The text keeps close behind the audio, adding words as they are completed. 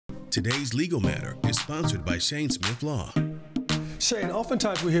Today's Legal Matter is sponsored by Shane Smith Law. Shane,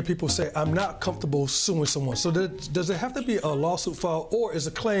 oftentimes we hear people say, I'm not comfortable suing someone. So does it have to be a lawsuit filed, or is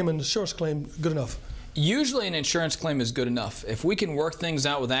a claim, an insurance claim, good enough? Usually an insurance claim is good enough. If we can work things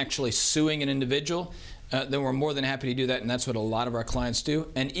out with actually suing an individual, then we're more than happy to do that, and that's what a lot of our clients do.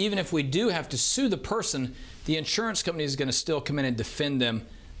 And even if we do have to sue the person, the insurance company is going to still come in and defend them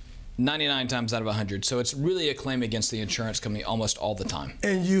 99 times out of 100. So it's really a claim against the insurance company almost all the time.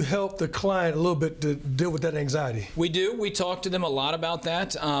 And you help the client a little bit to deal with that anxiety. We do. We talk to them a lot about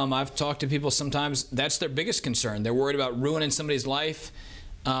that. I've talked to people sometimes, that's their biggest concern. They're worried about ruining somebody's life,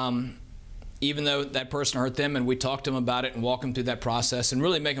 even though that person hurt them, and we talk to them about it and walk them through that process and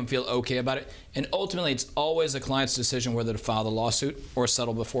really make them feel okay about it. And ultimately, it's always the client's decision whether to file the lawsuit or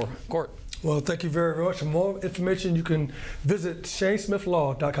settle before court. Well, thank you very much. For more information, you can visit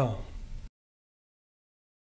ShaneSmithLaw.com.